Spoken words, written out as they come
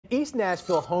East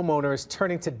Nashville homeowner is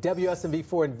turning to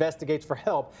WSMV4 Investigates for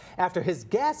help after his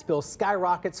gas bill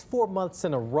skyrockets 4 months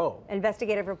in a row.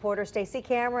 Investigative reporter Stacey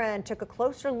took a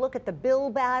closer look at the bill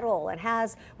battle and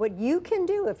has what you can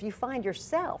do if you find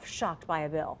yourself shocked by a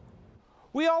bill.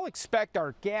 We all expect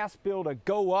our gas bill to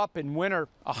go up in winter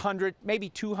 $100, maybe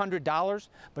 $200,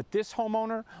 but this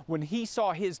homeowner, when he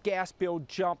saw his gas bill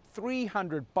jump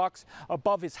 $300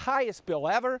 above his highest bill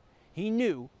ever, he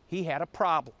knew he had a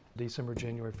problem. December,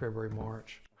 January, February,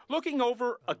 March. Looking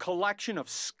over a collection of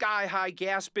sky-high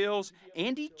gas bills,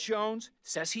 Andy Jones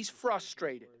says he's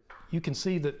frustrated. You can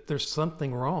see that there's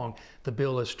something wrong. The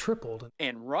bill has tripled.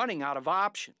 And running out of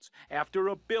options after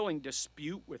a billing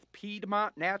dispute with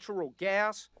Piedmont Natural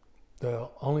Gas. The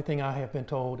only thing I have been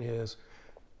told is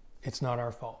it's not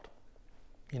our fault.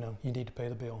 You need to pay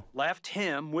the bill. Left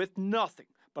him with nothing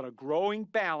but a growing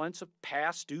balance of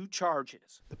past due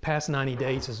charges. The past 90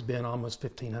 days has been almost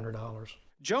 $1,500.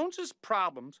 Jones's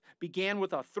problems began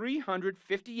with a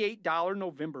 $358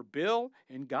 November bill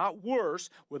and got worse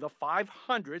with a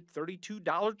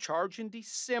 $532 charge in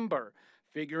December.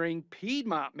 Figuring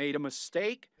Piedmont made a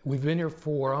mistake. We've been here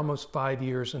for almost 5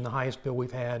 years, and the highest bill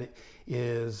we've had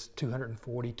is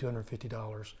 $240,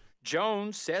 $250.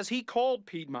 Jones says he called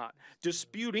Piedmont,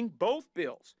 disputing both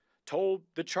bills, told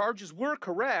the charges were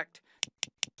correct.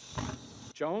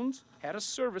 Jones had a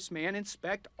serviceman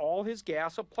inspect all his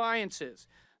gas appliances.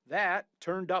 That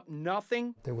turned up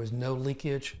nothing. There was no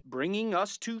leakage. Bringing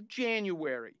us to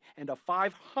January and a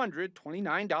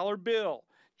 $529 bill.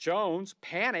 Jones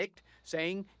panicked,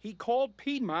 saying he called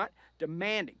Piedmont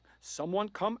demanding someone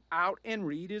come out and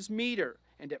read his meter.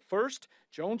 And at first,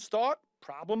 Jones thought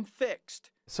problem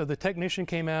fixed. So the technician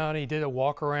came out, he did a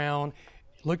walk around,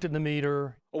 looked at the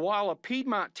meter. While a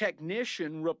Piedmont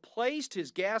technician replaced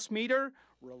his gas meter,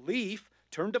 relief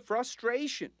turned to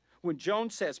frustration when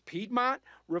Jones says Piedmont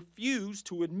refused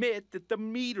to admit that the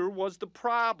meter was the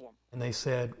problem. And they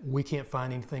said, we can't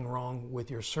find anything wrong with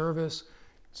your service,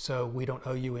 so we don't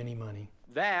owe you any money.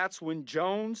 That's when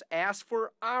Jones asked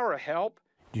for our help.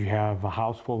 Do you have a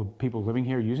house full of people living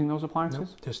here using those appliances?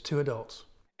 Nope, just 2 adults.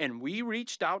 And we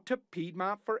reached out to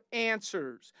Piedmont for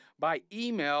answers. By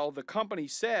email, the company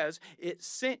says it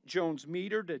sent Jones'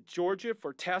 meter to Georgia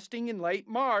for testing in late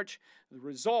March. The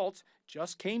results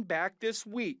just came back this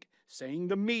week, saying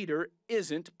the meter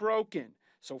isn't broken.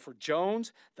 So for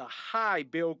Jones, the high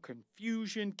bill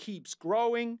confusion keeps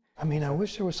growing. I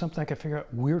wish there was something I could figure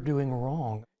out we're doing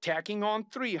wrong. Tacking on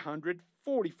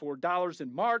 $344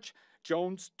 in March,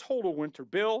 Jones' total winter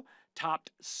bill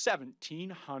topped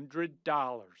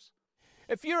 $1,700.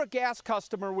 If you're a gas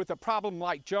customer with a problem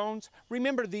like Jones,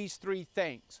 remember these 3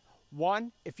 things.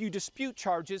 1, if you dispute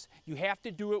charges, you have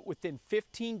to do it within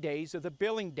 15 days of the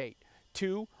billing date.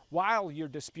 2, while you're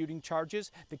disputing charges,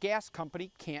 the gas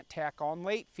company can't tack on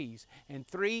late fees. And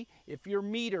 3, if your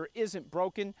meter isn't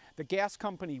broken, the gas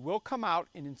company will come out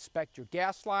and inspect your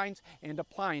gas lines and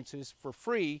appliances for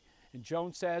free. And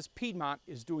Jones says Piedmont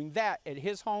is doing that at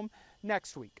his home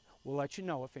next week. We'll let you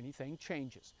know if anything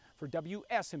changes. For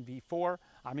WSMV4,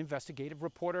 I'm investigative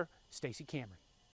reporter Stacey Cameron.